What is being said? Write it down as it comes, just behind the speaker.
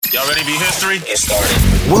Y'all ready to be history? Get started.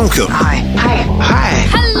 Welcome. Hi.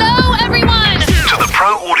 Hello, everyone. To the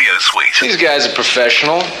Pro Audio Suite. These guys are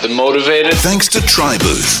professional. They're motivated. Thanks to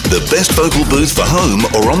TriBooth, the best vocal booth for home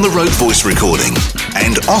or on-the-road voice recording.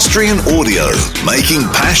 And Austrian Audio, making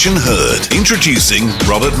passion heard. Introducing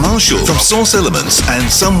Robert Marshall from Source Elements and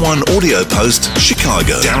Someone Audio Post,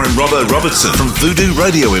 Chicago. Darren Robbo Robertson from Voodoo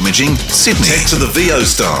Radio Imaging, Sydney. Tech to the VO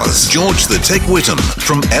stars, George the Tech Whittam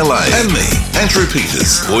from LA. And me, Andrew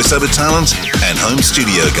Peters, voiceover talent and home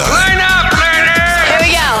studio guy. Line up, ladies! Here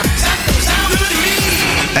we go.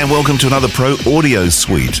 And welcome to another Pro Audio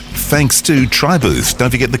Suite. Thanks to TriBooth. Don't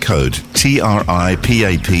forget the code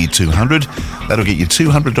TRIPAP200. That'll get you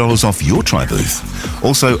 $200 off your TriBooth.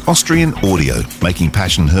 Also, Austrian Audio, making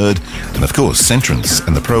passion heard. And of course, Centrance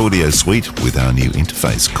and the Pro Audio Suite with our new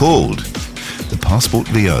interface called the Passport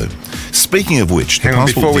VO. Speaking of which, the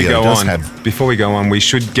Passport VO does have... Before we go on, we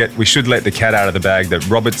should let the cat out of the bag that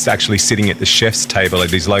Robert's actually sitting at the chef's table at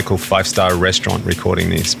his local 5-star restaurant recording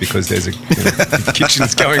this because there's a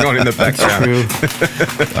kitchen's going on in the background.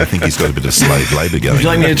 I think he's got a bit of slave labour going. Would you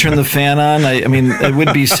like me to turn the fan on? I mean, it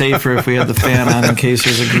would be safer if we had the fan on in case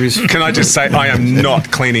there's a grease. Can I just say I am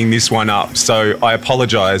not cleaning this one up, so I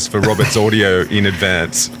apologise for Robert's audio in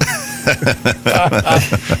advance.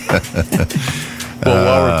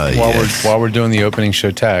 Well, while we're doing the opening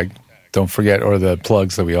show tag, don't forget, or the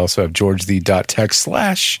plugs, that we also have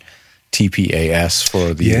georgethe.tech/TPAS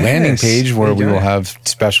for the landing page where we will have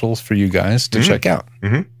specials for you guys to check out.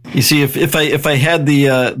 Mm-hmm. You see, if I had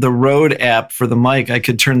the Rode app for the mic, I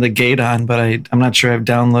could turn the gate on, but I'm not sure I've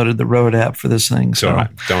downloaded the Rode app for this thing. So all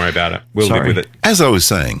right. Don't worry about it. We'll live with it. As I was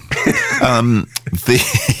saying,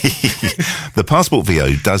 the Passport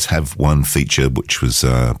VO does have one feature which was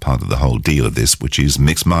part of the whole deal of this, which is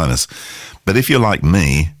mix minus. But if you're like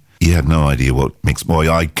me, you have no idea what mix. Well,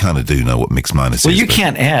 I kind of do know what mix minus is. Well, you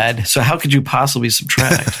can't add, so how could you possibly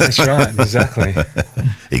subtract? That's right, exactly.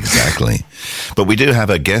 Exactly. But we do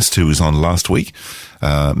have a guest who was on last week,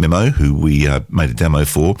 Mimo, who we made a demo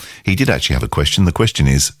for. He did actually have a question. The question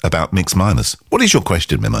is about mix minus. What is your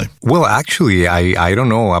question, Mimo? Well, actually, I don't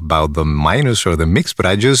know about the minus or the mix, but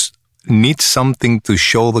I just need something to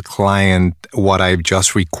show the client what I've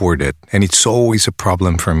just recorded. And it's always a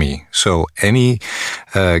problem for me. So any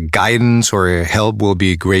guidance or help will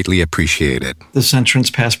be greatly appreciated. The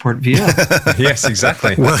Centrance Passport VO. Yes,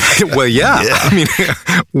 exactly. Well, yeah. I mean,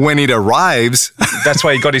 when it arrives... That's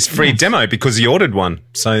why he got his free demo, because he ordered one.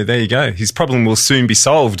 So there you go. His problem will soon be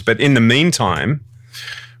solved. But in the meantime,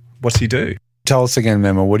 what's he do? Tell us again,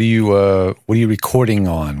 Memo. What are you recording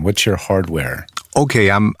on? What's your hardware?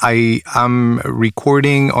 Okay, I'm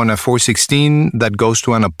recording on a 416 that goes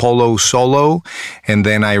to an Apollo Solo, and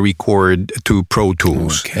then I record to Pro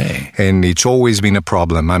Tools. Okay. And it's always been a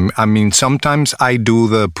problem. I mean, sometimes I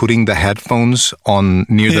do putting the headphones on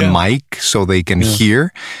near the mic so they can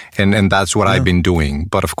hear, and that's what I've been doing.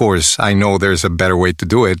 But of course, I know there's a better way to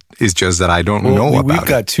do it. It's just that I don't know about it. We've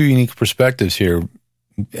got two unique perspectives here.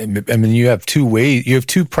 I mean, you have two ways. You have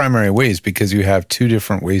two primary ways because you have two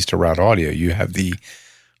different ways to route audio. You have the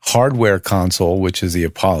hardware console, which is the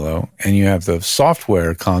Apollo, and you have the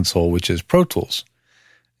software console, which is Pro Tools.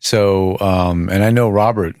 So, and I know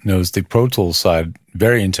Robert knows the Pro Tools side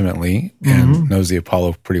very intimately and knows the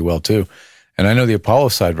Apollo pretty well too. And I know the Apollo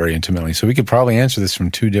side very intimately, so we could probably answer this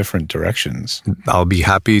from two different directions. I'll be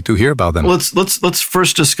happy to hear about them. Let's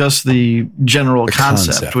first discuss the general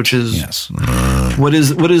concept, which is what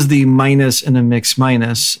is the minus in a mix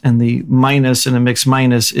minus, and the minus in a mix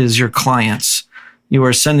minus is your clients. You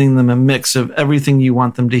are sending them a mix of everything you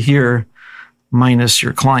want them to hear, minus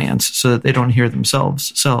your clients, so that they don't hear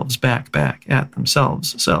themselves back at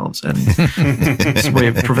themselves, and it's a way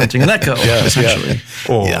of preventing an echo, essentially.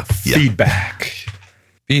 Or feedback.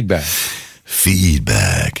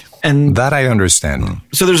 And that I understand.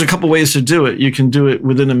 So there's a couple ways to do it. You can do it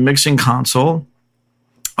within a mixing console,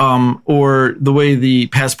 or the way the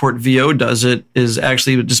Passport VO does it is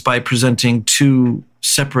actually just by presenting two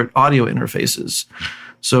separate audio interfaces.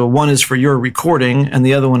 So one is for your recording and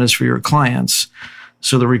the other one is for your clients.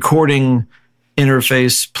 So the recording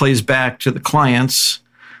interface plays back to the clients,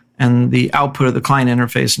 and the output of the client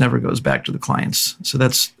interface never goes back to the clients. So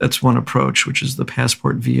that's one approach, which is the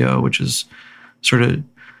Passport VO, which is sort of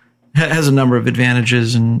has a number of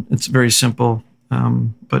advantages, and it's very simple.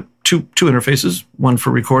 But two interfaces, one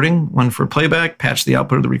for recording, one for playback. Patch the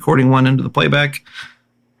output of the recording one into the playback,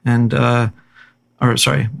 and or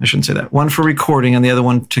sorry, I shouldn't say that. One for recording and the other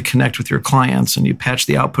one to connect with your clients, and you patch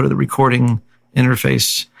the output of the recording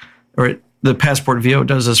interface, or the Passport VO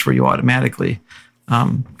does this for you automatically.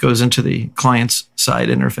 Goes into the client's side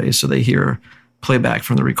interface, so they hear playback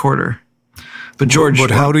from the recorder. But George,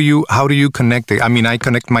 but how do you connect it? I mean, I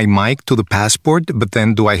connect my mic to the Passport, but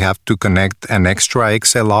then do I have to connect an extra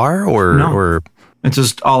XLR or it's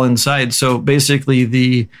just all inside? So basically,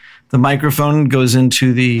 the microphone goes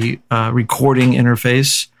into the recording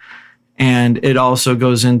interface, and it also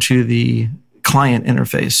goes into the client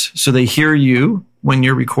interface. So they hear you when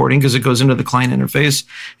you're recording because it goes into the client interface,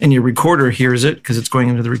 and your recorder hears it because it's going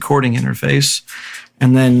into the recording interface,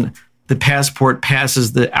 and then the Passport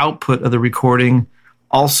passes the output of the recording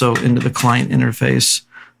also into the client interface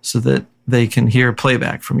so that they can hear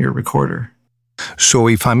playback from your recorder. So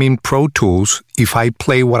if I'm in Pro Tools, if I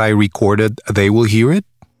play what I recorded, they will hear it?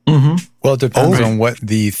 Mm-hmm. Well, it depends on what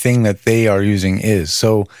the thing that they are using is.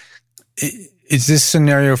 So is this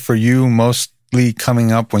scenario for you mostly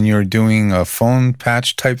coming up when you're doing a phone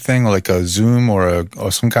patch type thing, like a Zoom or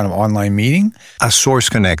some kind of online meeting? A Source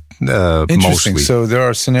Connect, Interesting. mostly. So there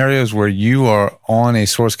are scenarios where you are on a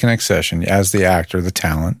Source Connect session as the actor, the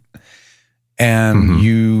talent, and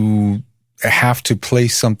you have to play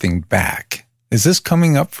something back. Is this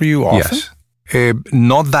coming up for you often? Yes.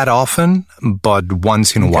 Not that often, but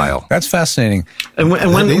once in a while. That's fascinating. And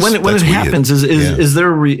when it happens, is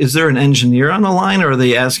there an engineer on the line, or are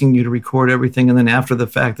they asking you to record everything and then after the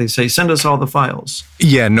fact they say, send us all the files?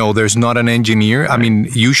 Yeah, no, there's not an engineer. Right. I mean,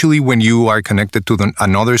 usually when you are connected to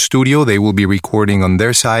another studio, they will be recording on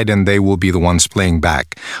their side and they will be the ones playing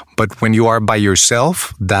back. But when you are by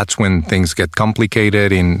yourself, that's when things get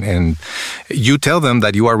complicated and you tell them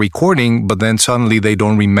that you are recording, but then suddenly they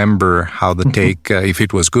don't remember how the take, if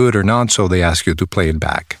it was good or not, so they ask you to play it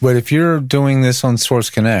back. But if you're doing this on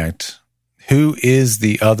Source Connect, who is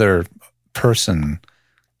the other person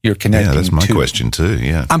you're connecting to? Yeah, that's my question too,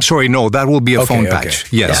 yeah. I'm sorry, no, that will be a phone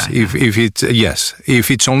patch. Yes, yeah.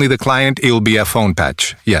 If it's only the client, it'll be a phone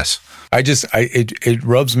patch, yes. It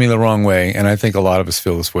rubs me the wrong way, and I think a lot of us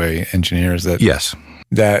feel this way, engineers, that yes,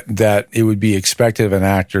 that it would be expected of an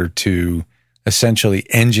actor to essentially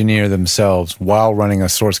engineer themselves while running a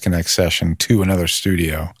Source Connect session to another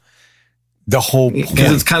studio. The whole point,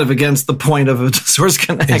 because it's kind of against the point of a Source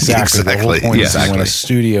Connect. Exactly. The whole point is you want a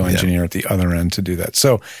studio engineer at the other end to do that.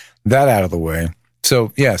 So that out of the way.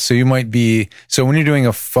 So yeah, so you might be, so when you're doing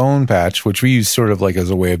a phone patch, which we use sort of like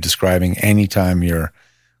as a way of describing anytime you're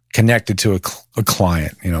connected to a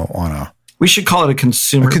client, on a, we should call it a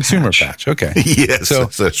consumer patch. Okay. Yes,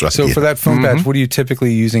 that's right. So for that phone patch, what are you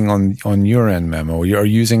typically using on your end, Memo? Are you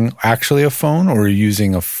using actually a phone, or are you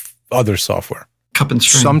using other software? Cup and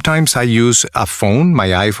string. Sometimes I use a phone, my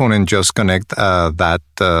iPhone, and just connect that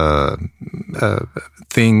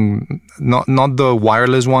thing, not the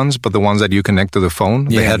wireless ones, but the ones that you connect to the phone,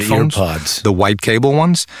 the headphones, the earpods, the white cable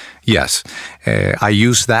ones. Yes, I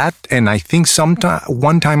use that, and I think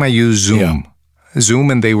one time I used Zoom. Yeah.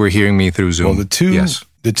 Zoom, and they were hearing me through Zoom. Well,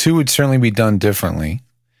 the two would certainly be done differently.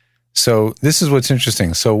 So this is what's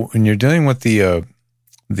interesting. So when you're dealing with the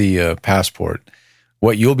Passport,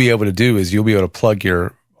 what you'll be able to do is you'll be able to plug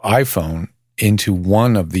your iPhone into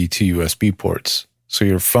one of the two USB ports. So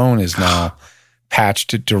your phone is now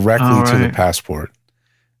patched directly to the Passport,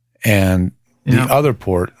 and the other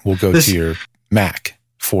port will go to your Mac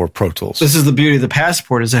for Pro Tools. This is the beauty of the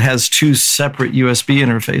Passport, is it has two separate USB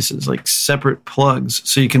interfaces, like separate plugs.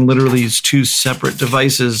 So you can literally use two separate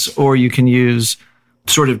devices, or you can use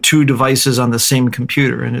sort of two devices on the same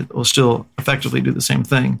computer, and it will still effectively do the same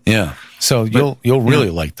thing. Yeah. So you'll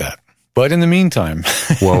really like that. But in the meantime,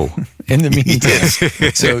 so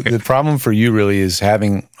the problem for you really is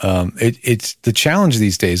having, it's the challenge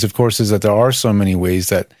these days, of course, is that there are so many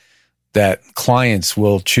ways that clients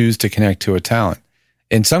will choose to connect to a talent.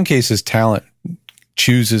 In some cases, talent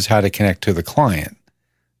chooses how to connect to the client.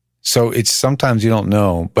 So it's sometimes you don't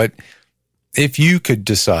know. But if you could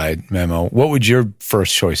decide, Memo, what would your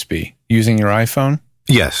first choice be? Using your iPhone?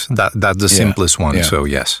 Yes, that's the simplest one. Yeah. So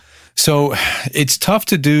yes. So it's tough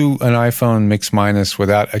to do an iPhone mix minus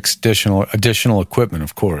without additional equipment,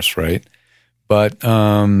 of course, right? But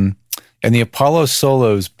and the Apollo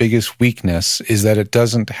Solo's biggest weakness is that it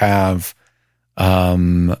doesn't have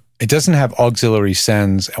auxiliary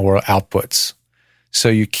sends or outputs. So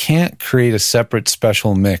you can't create a separate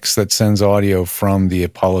special mix that sends audio from the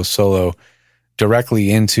Apollo Solo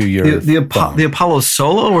directly into your the Apollo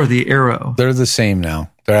Solo or the Aero? They're the same now.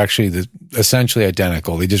 They're actually essentially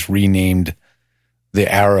identical. They just renamed the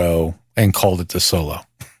Aero and called it the Solo.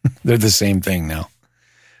 They're the same thing now.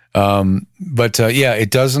 But it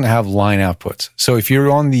doesn't have line outputs. So if you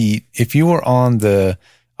were on the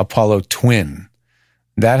Apollo Twin,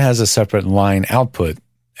 that has a separate line output,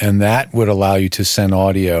 and that would allow you to send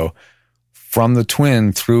audio from the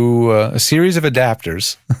Twin through a series of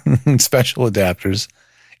adapters, special adapters,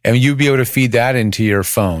 and you'd be able to feed that into your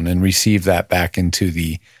phone and receive that back into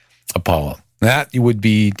the Apollo. That you would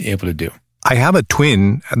be able to do. I have a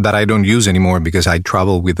Twin that I don't use anymore because I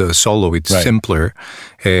travel with a Solo. It's simpler.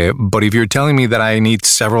 But if you're telling me that I need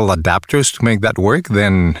several adapters to make that work,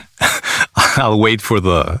 then I'll wait for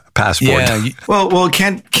the Passport. Yeah. Well,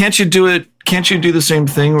 can't you do it? Can't you do the same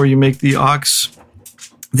thing where you make the aux,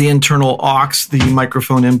 the internal aux, the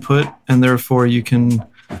microphone input, and therefore you can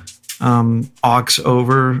aux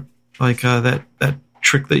over like that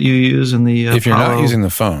trick that you use in the if you're Apollo. not using the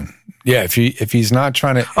phone. Yeah, if he's not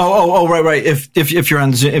trying to. Right. If you're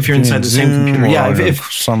on Zoom, if you're inside the same computer,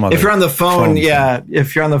 if you're on the phone,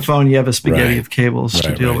 if you're on the phone, you have a spaghetti of cables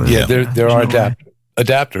to deal with. Yeah, there are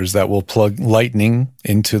adapters that will plug Lightning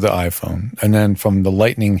into the iPhone, and then from the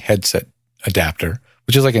Lightning headset adapter,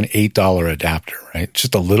 which is like an $8 adapter, right?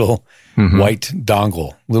 Just a little white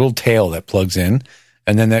dongle, little tail that plugs in,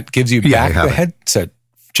 and then that gives you back the headset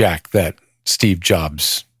jack that Steve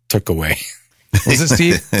Jobs took away. Was it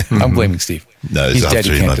Steve? I'm blaming Steve. No, it's he's dead.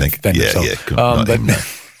 He can't defend himself.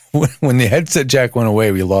 But when the headset jack went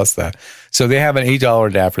away, we lost that. So they have an $8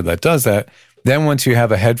 adapter that does that. Then once you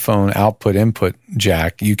have a headphone output input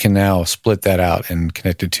jack, you can now split that out and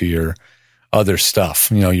connect it to your other stuff,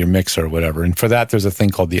 your mixer or whatever. And for that, there's a thing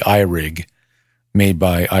called the iRig made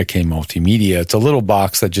by IK Multimedia. It's a little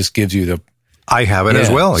box that just gives you the... I have it as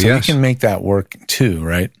well, so you can make that work too,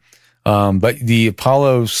 right? But the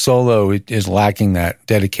Apollo Solo is lacking that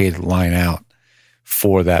dedicated line out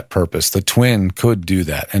for that purpose. The Twin could do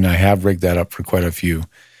that, and I have rigged that up for quite a few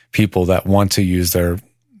people that want to use their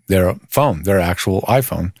phone, their actual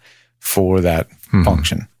iPhone, for that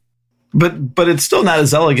function. But it's still not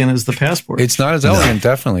as elegant as the Passport. It's not as elegant,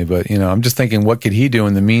 definitely. But I'm just thinking, what could he do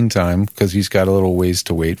in the meantime? Because he's got a little ways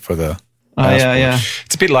to wait for the. Yeah.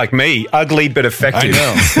 It's a bit like me, ugly but effective. I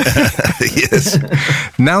know. Yes.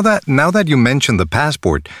 Now that you mentioned the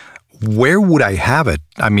Passport, where would I have it?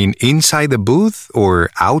 I mean, inside the booth or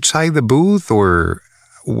outside the booth or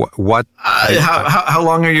what? How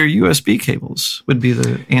long are your USB cables? Would be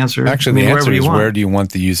the answer. Actually, the answer is where do you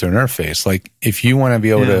want the user interface? Like, if you want to be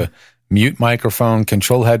able to mute microphone,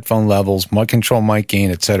 control headphone levels, control mic gain,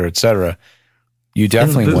 et cetera, you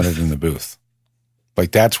definitely want it in the booth.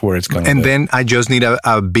 Like, that's where it's going to be. And then I just need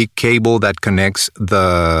a big cable that connects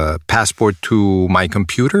the Passport to my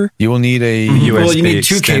computer. You will need a USB Well, you need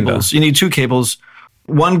two extender. cables. You need two cables.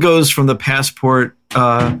 One goes from the Passport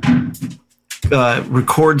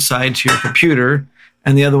record side to your computer,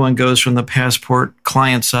 and the other one goes from the Passport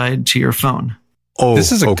client side to your phone. Oh,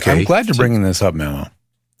 this is okay. I'm glad you're bringing this up, Memo,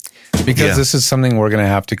 because this is something we're going to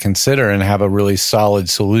have to consider and have a really solid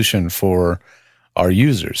solution for our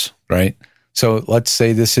users, right? So let's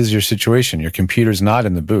say this is your situation. Your computer's not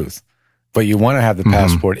in the booth, but you want to have the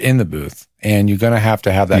Passport in the booth, and you're going to have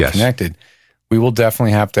that connected. We will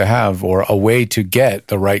definitely have to have a way to get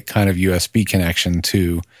the right kind of USB connection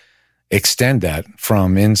to extend that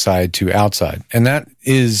from inside to outside. And that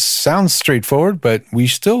sounds straightforward, but we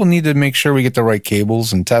still need to make sure we get the right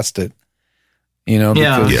cables and test it.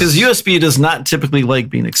 Because USB does not typically like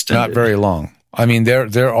being extended. Not very long. I mean,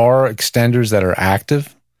 there are extenders that are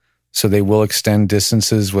active, so they will extend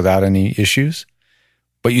distances without any issues,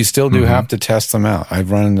 but you still do have to test them out.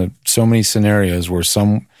 I've run into so many scenarios where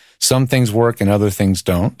some things work and other things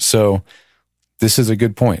don't. So this is a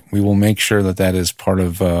good point. We will make sure that is part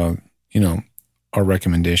of, our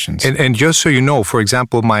recommendations. And just so you know, for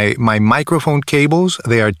example, my microphone cables,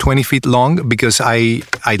 they are 20 feet long because I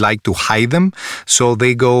like to hide them. So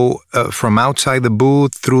they go from outside the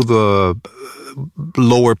booth through the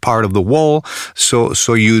lower part of the wall,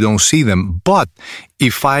 so you don't see them. But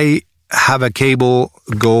if I have a cable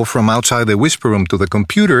go from outside the Whisper Room to the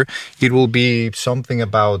computer, it will be something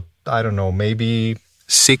about, I don't know, maybe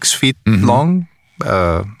 6 feet long.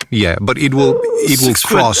 But it will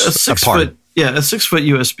cross apart. A 6 foot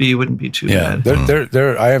USB wouldn't be too bad.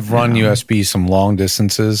 I have run USB some long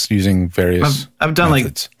distances using various. I've done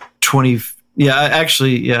methods. like 20. Yeah,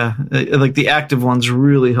 actually, like the active ones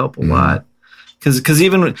really help a lot. Because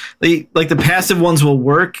even the passive ones will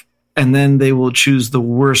work, and then they will choose the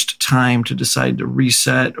worst time to decide to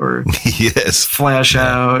reset or flash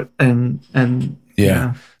out and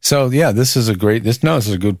So this is a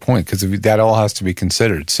good point, because that all has to be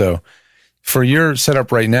considered. So for your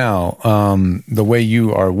setup right now, the way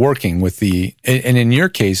you are working with and in your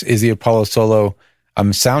case, is the Apollo Solo.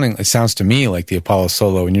 It sounds to me like the Apollo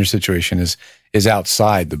Solo in your situation is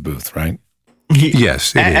outside the booth, right?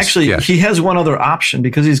 Yes, it is. Actually, he has one other option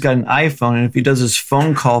because he's got an iPhone, and if he does his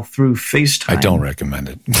phone call through FaceTime, I don't recommend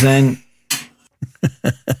it. Then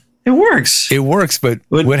It works. It works, but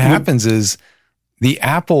what happens is the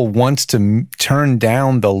Apple wants to turn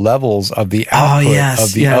down the levels of the output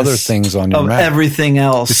of the other things on your Mac. Everything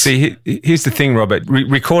else. See, here's the thing, Robert.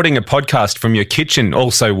 Recording a podcast from your kitchen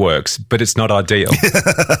also works, but it's not ideal.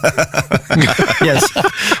 Yes,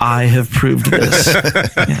 I have proved this.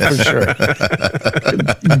 Yeah, For sure.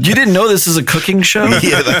 You didn't know this is a cooking show?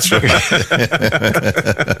 Yeah, that's right.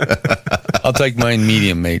 I'll take mine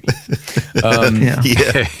medium, mate.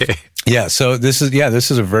 Yeah. So this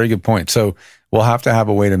is a very good point. So we'll have to have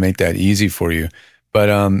a way to make that easy for you. But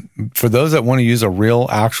for those that want to use a real,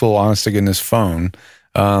 actual, honest to goodness phone,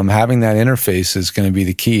 having that interface is going to be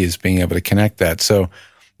the key, is being able to connect that. So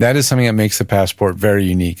that is something that makes the Passport very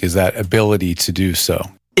unique, is that ability to do so.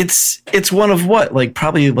 It's one of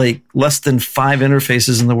probably less than 5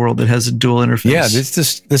 interfaces in the world that has a dual interface. Yeah,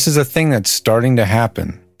 this is a thing that's starting to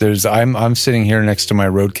happen. I'm sitting here next to my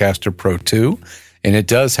Rodecaster Pro 2, and it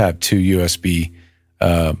does have 2 USB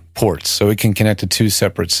ports, so it can connect to 2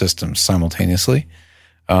 separate systems simultaneously.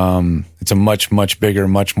 It's a much, much bigger,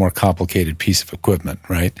 much more complicated piece of equipment,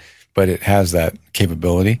 right? But it has that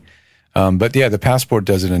capability. But yeah, the Passport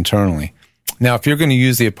does it internally. Now, if you're going to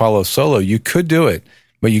use the Apollo Solo, you could do it,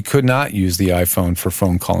 but you could not use the iPhone for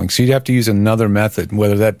phone calling. So you'd have to use another method,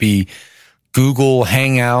 whether that be Google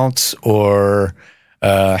Hangouts or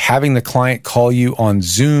having the client call you on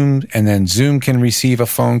Zoom, and then Zoom can receive a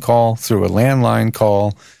phone call through a landline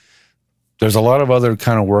call. There's a lot of other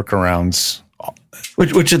kind of workarounds.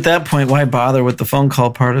 Which at that point, why bother with the phone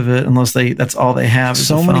call part of it unless that's all they have?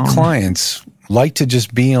 So many clients like to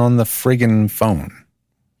just be on the friggin' phone.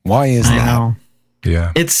 Why is that? I know.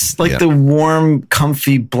 Yeah. It's like the warm,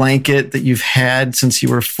 comfy blanket that you've had since you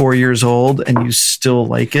were 4 years old, and you still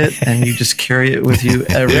like it, and you just carry it with you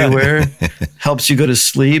everywhere. Helps you go to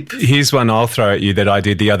sleep. Here's one I'll throw at you that I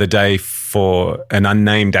did the other day for an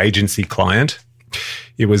unnamed agency client.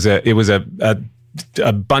 It was a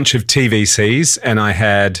bunch of TVCs, and I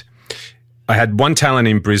had one talent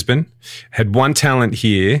in Brisbane, had one talent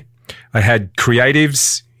here. I had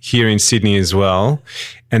creatives here in Sydney as well.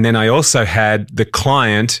 And then I also had the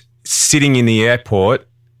client sitting in the airport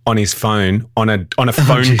on his phone on a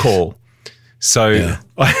phone call. So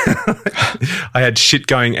I had shit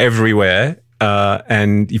going everywhere.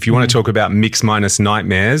 And if you want to talk about mix minus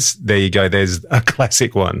nightmares, there you go. There's a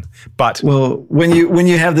classic one. But when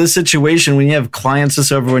you have this situation, when you have clients,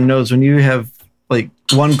 as everyone knows, when you have like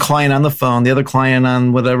one client on the phone, the other client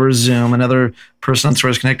on whatever Zoom, another person on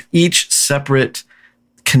Source Connect, each separate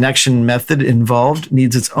connection method involved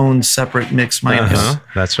needs its own separate mix minus.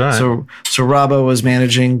 That's right. So Robbo was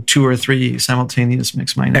managing 2 or 3 simultaneous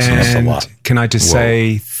mix minuses. That's a lot. Can I just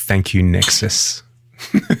say thank you, Nexus?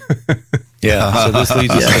 Yeah. So this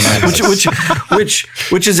leads us to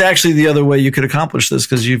which is actually the other way you could accomplish this,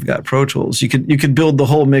 because you've got Pro Tools. You could build the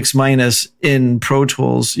whole mix minus in Pro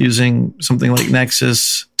Tools using something like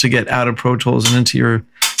Nexus to get out of Pro Tools and into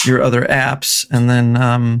your other apps, and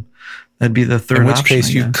then that'd be the third option. In which case,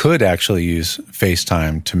 you could actually use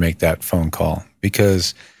FaceTime to make that phone call,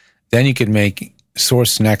 because then you could make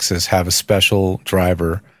Source Nexus have a special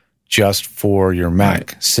driver just for your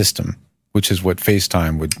Mac system, which is what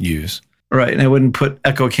FaceTime would use. Right, and it wouldn't put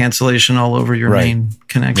echo cancellation all over your main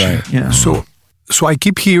connection. Right. Yeah. So I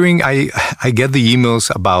keep hearing, I get the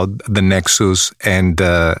emails about the Nexus, and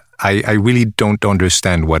I really don't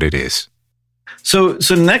understand what it is. So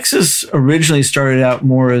Nexus originally started out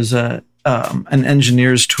more as an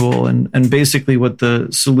engineer's tool, and basically what the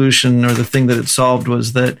solution or the thing that it solved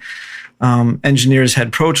was that engineers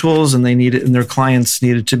had Pro Tools, and their clients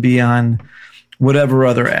needed to be on whatever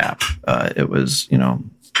other app. It was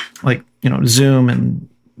Zoom and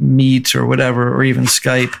Meet or whatever, or even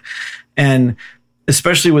Skype, and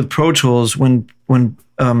especially with Pro Tools, when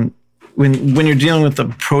you're dealing with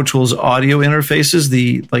the Pro Tools audio interfaces,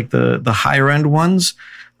 the higher end ones,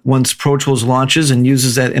 once Pro Tools launches and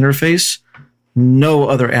uses that interface, no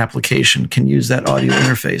other application can use that audio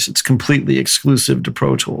interface. It's completely exclusive to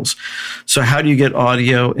Pro Tools. So how do you get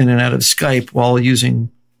audio in and out of Skype while using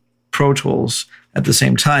Pro Tools at the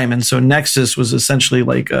same time? And so Nexus was essentially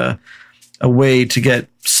like a way to get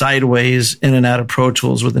sideways in and out of Pro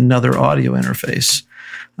Tools with another audio interface.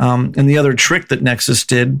 And the other trick that Nexus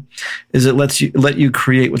did is it let you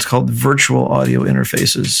create what's called virtual audio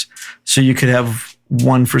interfaces. So you could have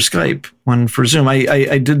one for Skype, one for Zoom.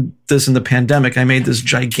 I did this in the pandemic. I made this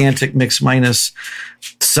gigantic mix minus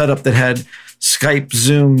setup that had Skype,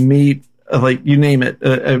 Zoom, Meet, like you name it.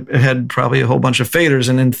 It had probably a whole bunch of faders,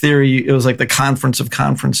 and in theory, it was like the conference of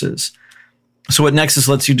conferences. So what Nexus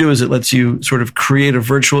lets you do is it lets you sort of create a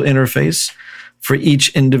virtual interface for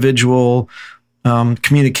each individual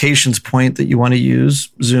communications point that you want to use,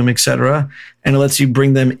 Zoom, etc., and it lets you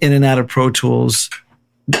bring them in and out of Pro Tools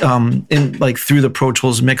through the Pro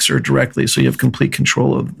Tools mixer directly. So you have complete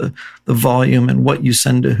control of the volume and what you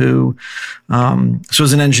send to who. So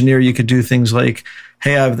as an engineer, you could do things like,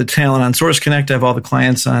 hey, I have the talent on Source Connect. I have all the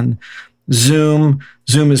clients on Zoom.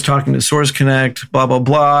 Zoom is talking to Source Connect, blah, blah,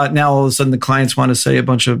 blah. Now all of a sudden the clients want to say a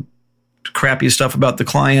bunch of crappy stuff about the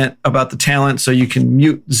client, about the talent. So you can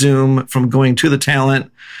mute Zoom from going to the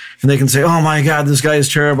talent, and they can say, oh my God, this guy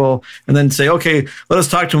is terrible. And then say, okay, let us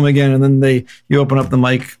talk to him again. And then you open up the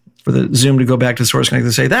mic for the Zoom to go back to Source Connect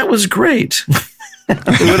and say, that was great.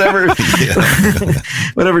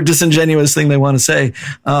 whatever disingenuous thing they want to say.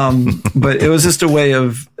 But it was just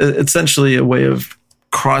essentially a way of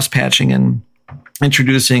cross-patching and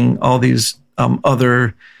introducing all these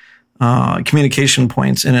other communication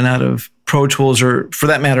points in and out of Pro Tools, or for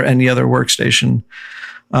that matter, any other workstation.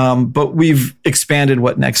 But we've expanded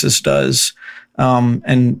what Nexus does.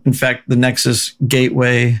 And in fact, the Nexus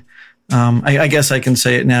Gateway, I guess I can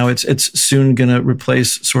say it now, it's soon going to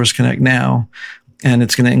replace Source Connect now. And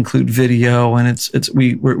it's going to include video, and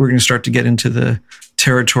we're going to start to get into the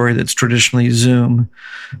territory that's traditionally Zoom,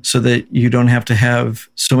 so that you don't have to have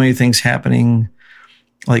so many things happening,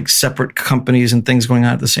 like separate companies and things going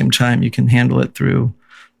on at the same time. You can handle it through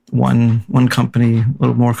one company, a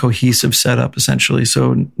little more cohesive setup, essentially.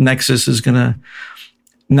 So Nexus is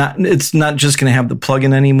it's not just going to have the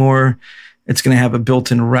plugin anymore. It's going to have a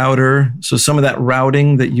built-in router. So some of that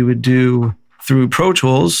routing that you would do through Pro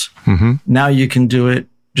Tools, now you can do it,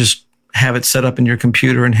 just have it set up in your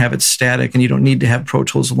computer and have it static, and you don't need to have Pro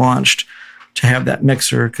Tools launched to have that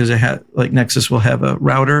mixer, because Nexus will have a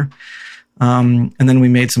router. And then we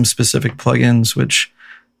made some specific plugins which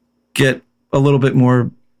get a little bit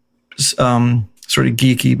more sort of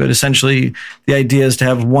geeky, but essentially the idea is to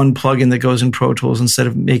have one plugin that goes in Pro Tools instead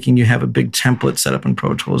of making you have a big template set up in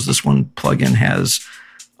Pro Tools. This one plugin has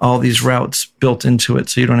all these routes built into it,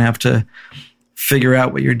 so you don't have to figure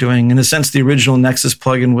out what you're doing. In a sense, the original Nexus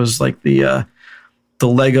plugin was like the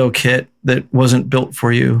Lego kit that wasn't built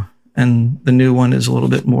for you, and the new one is a little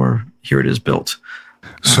bit more, here it is built.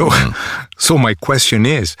 So my question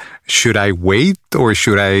is, should I wait or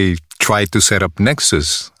should I try to set up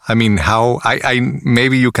Nexus? I mean,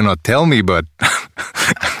 maybe you cannot tell me, but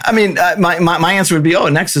I mean, my answer would be,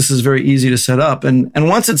 Nexus is very easy to set up, and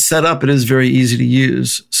once it's set up, it is very easy to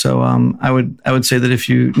use. So I would say that if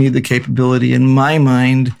you need the capability, in my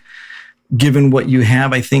mind, given what you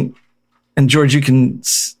have, I think, and George, you can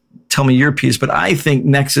tell me your piece, but I think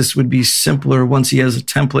Nexus would be simpler once he has a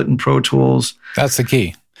template in Pro Tools. That's the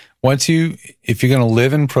key. If you're going to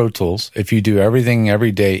live in Pro Tools, if you do everything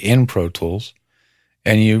every day in Pro Tools,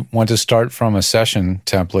 and you want to start from a session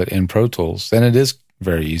template in Pro Tools, then it is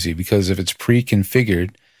very easy, because if it's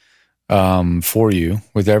pre-configured for you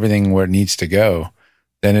with everything where it needs to go,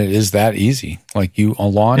 then it is that easy. Like you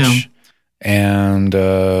launch and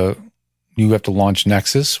you have to launch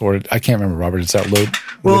Nexus, or I can't remember, Robert. Is that load?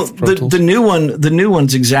 Well, the new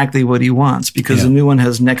one's exactly what he wants, because the new one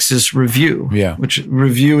has Nexus Review. Yeah. Which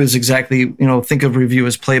review is exactly, think of review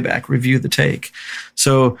as playback, review the take.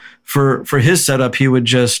 So for his setup, he would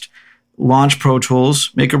just launch Pro Tools,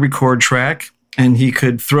 make a record track, and he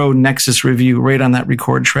could throw Nexus Review right on that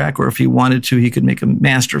record track. Or if he wanted to, he could make a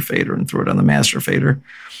master fader and throw it on the master fader.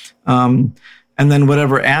 And then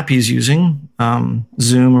whatever app he's using,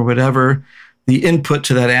 Zoom or whatever, the input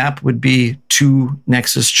to that app would be to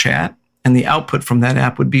Nexus Chat, and the output from that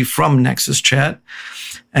app would be from Nexus Chat.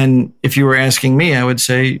 And if you were asking me, I would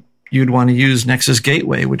say you'd want to use Nexus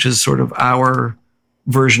Gateway, which is sort of our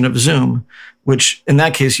version of Zoom, which in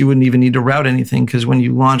that case, you wouldn't even need to route anything, because when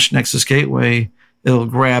you launch Nexus Gateway, it'll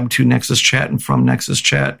grab to Nexus Chat and from Nexus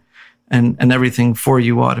Chat and everything for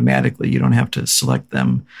you automatically. You don't have to select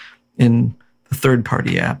them in the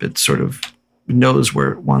third-party app. It sort of knows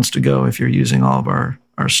where it wants to go if you're using all of our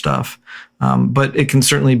stuff. But it can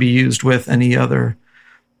certainly be used with any other,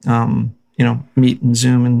 Meet and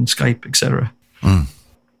Zoom and Skype, etc.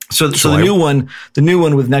 So the new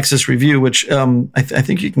one with Nexus Review, which I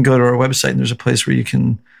think you can go to our website and there's a place where you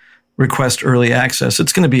can request early access.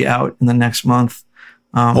 It's going to be out in the next month.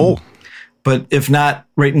 But if not,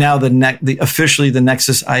 right now, officially the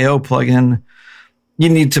Nexus IO plugin, you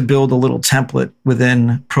need to build a little template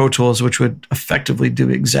within Pro Tools, which would effectively do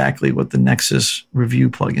exactly what the Nexus Review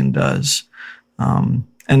plugin does.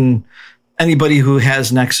 And anybody who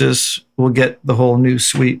has Nexus will get the whole new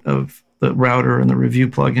suite of the router and the Review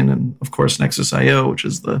plugin, and of course Nexus IO, which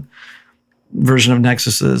is the version of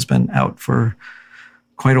Nexus that has been out for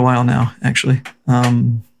quite a while now, actually.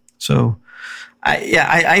 So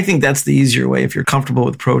I think that's the easier way if you're comfortable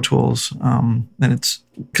with Pro Tools. Then it's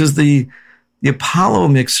because the Apollo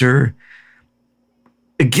mixer,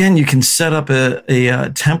 again, you can set up a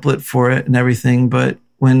template for it and everything, but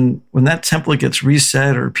when that template gets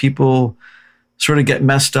reset or people sort of get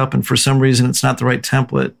messed up and for some reason it's not the right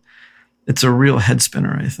template, it's a real head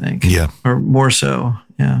spinner, I think. Yeah. Or more so.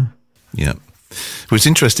 Yeah. Yeah. Well, it's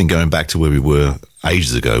interesting going back to where we were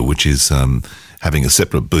ages ago, which is having a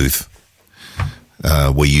separate booth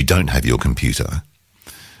where you don't have your computer.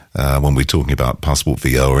 When we're talking about Passport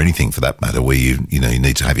VO or anything for that matter, where you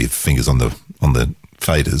need to have your fingers on the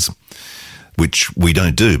faders, which we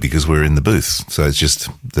don't do because we're in the booth. So it's just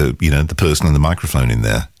the person and the microphone in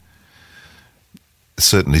there. It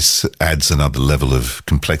certainly adds another level of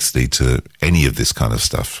complexity to any of this kind of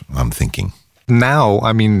stuff, I'm thinking. Now,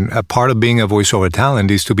 I mean, a part of being a voiceover talent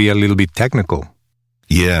is to be a little bit technical.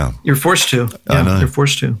 Yeah. You're forced to. Yeah, I know. You're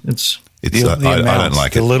forced to. I don't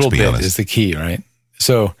like it. The little to be bit honest. is the key, right?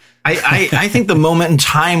 So I think the moment in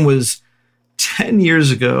time was 10 years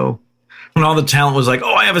ago when all the talent was like,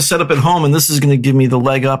 oh, I have a setup at home and this is going to give me the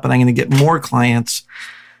leg up and I'm going to get more clients.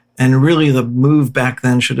 And really the move back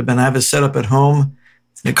then should have been, I have a setup at home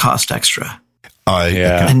and it cost extra.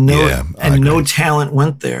 No talent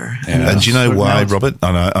went there. Yeah. And do you know why, Robert?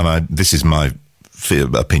 And I, this is my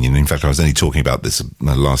opinion. In fact, I was only talking about this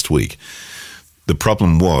last week. The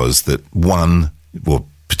problem was that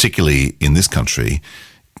particularly in this country,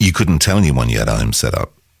 you couldn't tell anyone you had a home set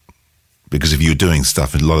up. Because if you were doing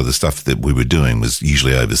stuff, a lot of the stuff that we were doing was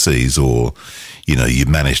usually overseas or, you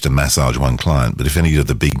managed to massage one client. But if any of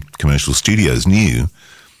the big commercial studios knew,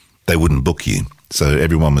 they wouldn't book you. So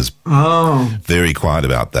everyone was very quiet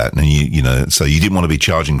about that. And, so you didn't want to be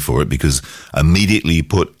charging for it because immediately you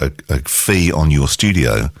put a fee on your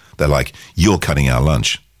studio. They're like, you're cutting our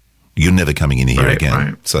lunch. You're never coming in here again.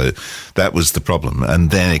 Right. So that was the problem. And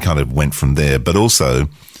then it kind of went from there. But also,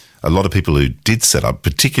 a lot of people who did set up,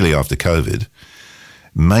 particularly after COVID,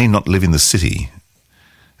 may not live in the city.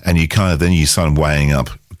 And you start weighing up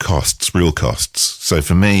costs, real costs. So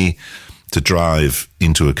for me to drive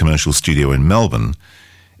into a commercial studio in Melbourne,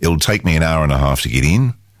 it'll take me an hour and a half to get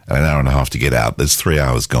in and an hour and a half to get out. There's 3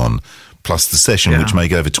 hours gone, plus the session, which may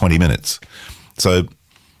go over 20 minutes. So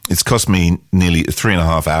it's cost me nearly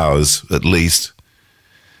 3.5 hours at least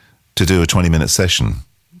to do a 20-minute session.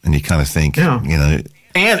 And you kind of think,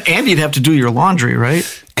 And you'd have to do your laundry,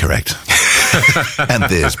 right? Correct. And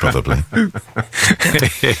theirs probably.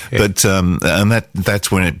 But and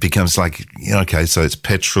that's when it becomes like, okay, so it's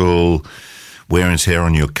petrol, wear and tear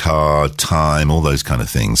on your car, time, all those kind of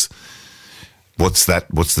things. What's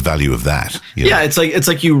the value of that? It's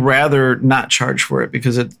like you rather not charge for it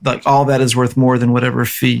because it like all that is worth more than whatever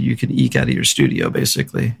fee you could eke out of your studio,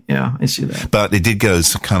 basically. Yeah, I see that. But it did go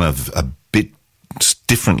kind of a bit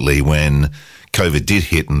differently when COVID did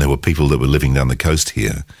hit and there were people that were living down the coast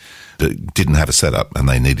here that didn't have a setup and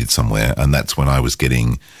they needed somewhere. And that's when I was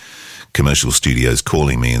getting commercial studios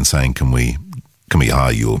calling me and saying, can we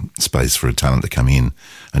hire your space for a talent to come in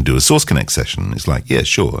and do a Source Connect session? It's like, yeah,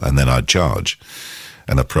 sure. And then I'd charge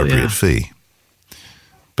an appropriate fee.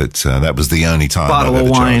 But that was the only time I've ever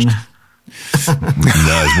charged. No,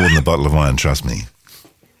 it's more than a bottle of wine, trust me.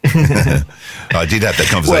 I did have that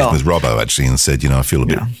conversation with Robbo actually and said, I feel a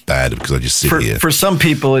bit bad because I just sit here. For some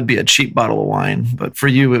people, it'd be a cheap bottle of wine, but for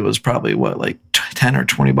you, it was probably like 10 or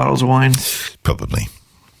 20 bottles of wine? Probably.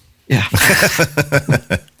 Yeah.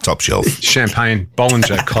 Top shelf. Champagne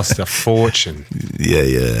Bollinger cost a fortune. Yeah.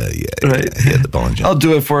 Right. Yeah, the Bollinger. I'll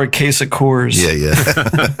do it for a case of Coors. Yeah.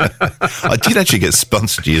 I did actually get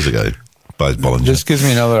sponsored years ago by Bollinger. This gives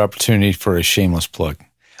me another opportunity for a shameless plug.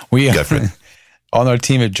 Go for it. On our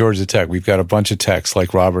team at Georgia Tech, we've got a bunch of techs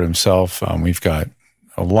like Robert himself. We've got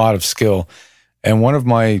a lot of skill. And one of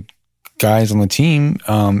my guys on the team,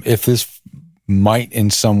 if this might in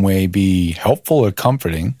some way be helpful or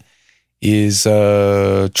comforting, is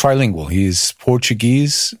trilingual. He's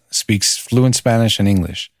Portuguese, speaks fluent Spanish and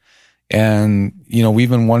English. And, we've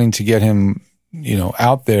been wanting to get him,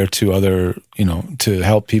 out there to other, to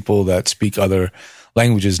help people that speak other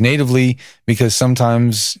languages natively, because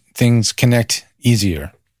sometimes things connect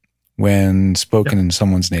easier when spoken in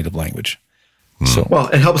someone's native language. So, well,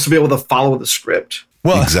 it helps to be able to follow the script.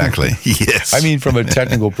 Well, exactly. Yes. I mean, from a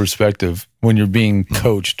technical perspective, when you're being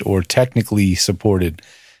coached or technically supported,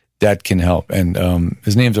 that can help. And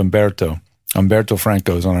his name's Umberto. Umberto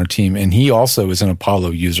Franco is on our team, and he also is an Apollo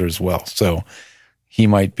user as well. So he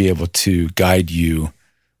might be able to guide you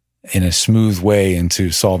in a smooth way into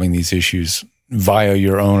solving these issues via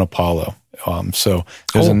your own Apollo. So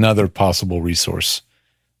there's another possible resource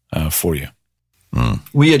for you.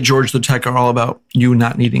 We at George the Tech are all about you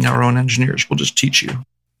not needing our own engineers. We'll just teach you.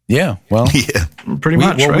 Yeah, well, Yeah. Pretty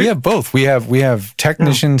much, right? We have both. We have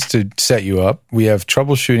technicians to set you up. We have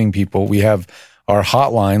troubleshooting people. We have our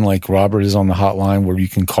hotline, like Robert is on the hotline, where you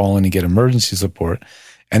can call in and get emergency support.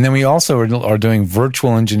 And then we also are doing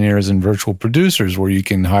virtual engineers and virtual producers, where you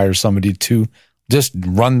can hire somebody to just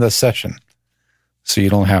run the session, so you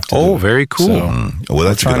don't have to. Oh, very cool. So Well,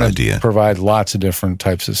 that's a good trying idea. to provide lots of different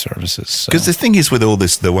types of services. Because the thing is, with all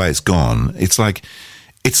this, the way it's gone, it's like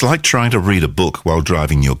trying to read a book while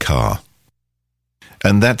driving your car.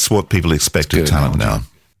 And that's what people expect of good talent analogy. now.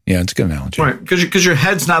 Yeah, it's a good analogy. Right, because your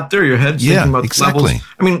head's not there. Your head's Yeah, thinking about exactly. levels.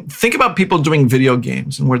 I mean, think about people doing video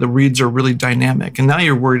games and where the reads are really dynamic, and now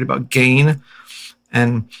you're worried about gain,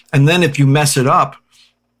 and then if you mess it up,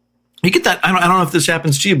 you get that. I don't know if this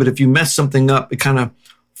happens to you, but if you mess something up, it kind of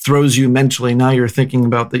throws you mentally. Now you're thinking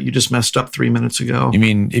about that you just messed up 3 minutes ago. You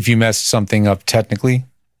mean if you messed something up technically,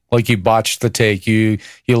 like you botched the take, you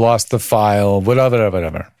lost the file,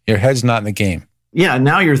 whatever. Your head's not in the game. Yeah,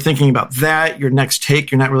 now you're thinking about that. Your next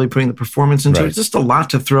take, you're not really putting the performance into it. Right. It's just a lot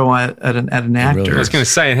to throw at an actor. really I was going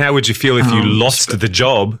to say, and how would you feel if you lost the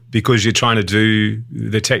job because you're trying to do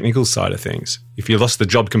the technical side of things? If you lost the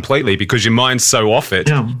job completely because your mind's so off it.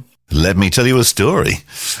 Yeah. Let me tell you a story.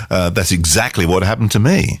 That's exactly what happened to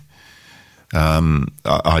me.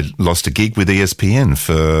 I lost a gig with ESPN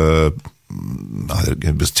for,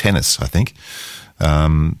 it was tennis, I think,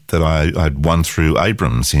 that I'd won through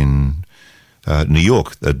Abrams in New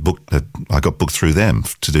York. I got booked through them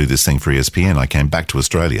to do this thing for ESPN. I came back to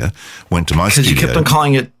Australia, went to my Because studio. you kept on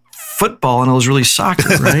calling it football and it was really soccer,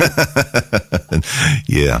 right?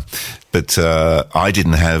 Yeah, but I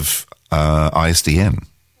didn't have ISDN,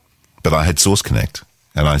 but I had Source Connect,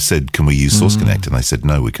 and I said, "Can we use Source Connect?" And they said,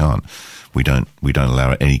 "No, we can't. We don't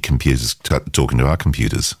allow any computers talking to our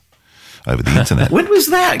computers over the internet." When was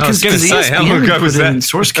that? I was gonna say, how long ago was that?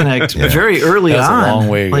 Source Connect very early That's on. a long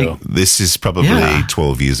way ago. This is probably Yeah.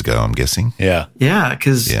 12 years ago, I'm guessing. Yeah. Yeah,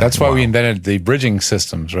 because That's why we invented the bridging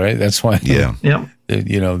systems, right? That's why, Yeah.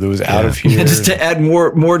 there was out of here. just to add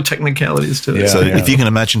more technicalities to it. Yeah. So if you can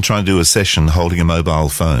imagine trying to do a session holding a mobile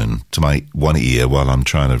phone to my one ear while I'm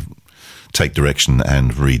trying to take direction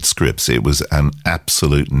and read scripts, it was an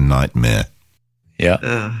absolute nightmare.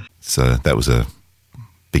 Yeah. So that was a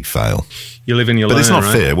big fail. You live in your But it's not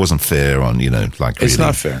right? fair. It wasn't fair on, like It's really.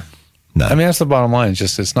 not fair. No. I mean, that's the bottom line. It's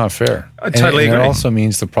just, it's not fair. I totally and agree. it also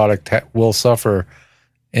means the product will suffer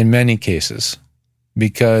in many cases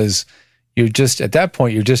because you're just, at that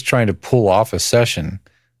point, you're just trying to pull off a session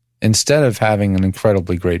instead of having an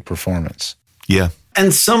incredibly great performance. Yeah.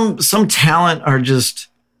 And some talent are just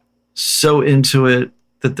so into it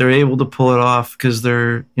that they're able to pull it off because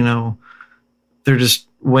they're just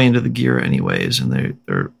way into the gear anyways. And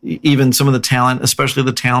they're even some of the talent, especially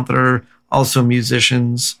the talent that are also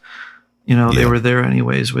musicians, they were there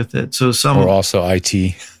anyways with it. So some Or also IT.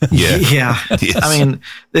 Yeah. yeah. Yes. I mean,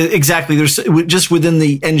 exactly. There's just within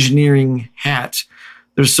the engineering hat,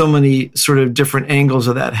 there's so many sort of different angles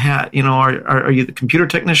of that hat. Are you the computer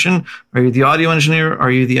technician? Are you the audio engineer?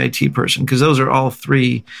 Are you the IT person? Because those are all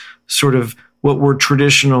three sort of what were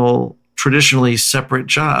traditionally separate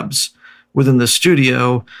jobs within the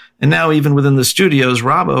studio. And now even within the studios,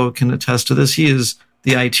 Robbo can attest to this. He is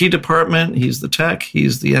the IT department. He's the tech.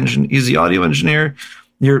 He's the engine. He's the audio engineer.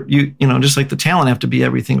 Just like the talent have to be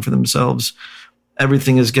everything for themselves.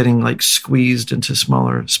 Everything is getting like squeezed into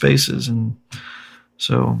smaller spaces. And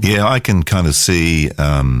so, Yeah, I can kind of see.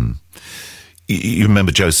 You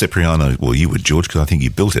remember Joe Cipriano? Well, you would, George, because I think you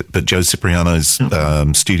built it. But Joe Cipriano's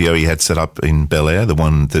studio he had set up in Bel Air, the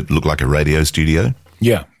one that looked like a radio studio.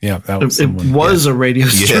 Yeah. That was it someone. was a radio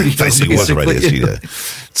studio. Yeah, basically was a radio studio.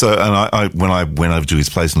 So, and I when I went over to his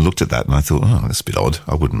place and looked at that, and I thought, oh, that's a bit odd.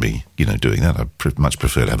 I wouldn't be, doing that. I'd much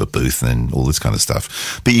prefer to have a booth and all this kind of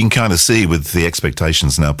stuff. But you can kind of see with the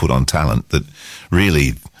expectations now put on talent that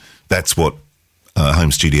really that's what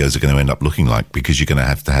home studios are going to end up looking like, because you're going to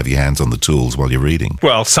have your hands on the tools while you're reading.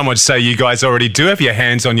 Well, some would say you guys already do have your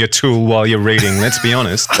hands on your tool while you're reading, let's be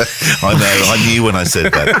honest. I know. I knew when I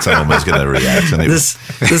said that someone was going to react. And This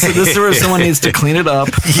is where someone needs to clean it up.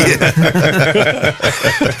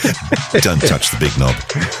 Don't touch the big knob.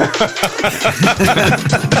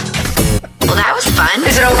 Well, that was fun.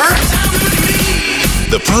 Is it over?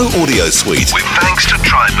 The Pro Audio Suite with thanks to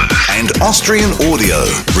TriBooth and Austrian Audio.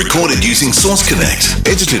 Recorded using Source Connect.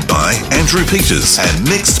 Edited by Andrew Peters and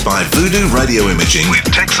mixed by Voodoo Radio Imaging with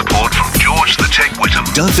tech support from George the Tech Whittam.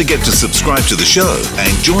 Don't forget to subscribe to the show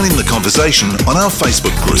and join in the conversation on our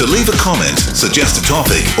Facebook group. To leave a comment, suggest a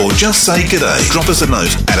topic, or just say g'day, drop us a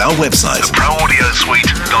note at our website,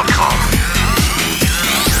 theproaudiosuite.com.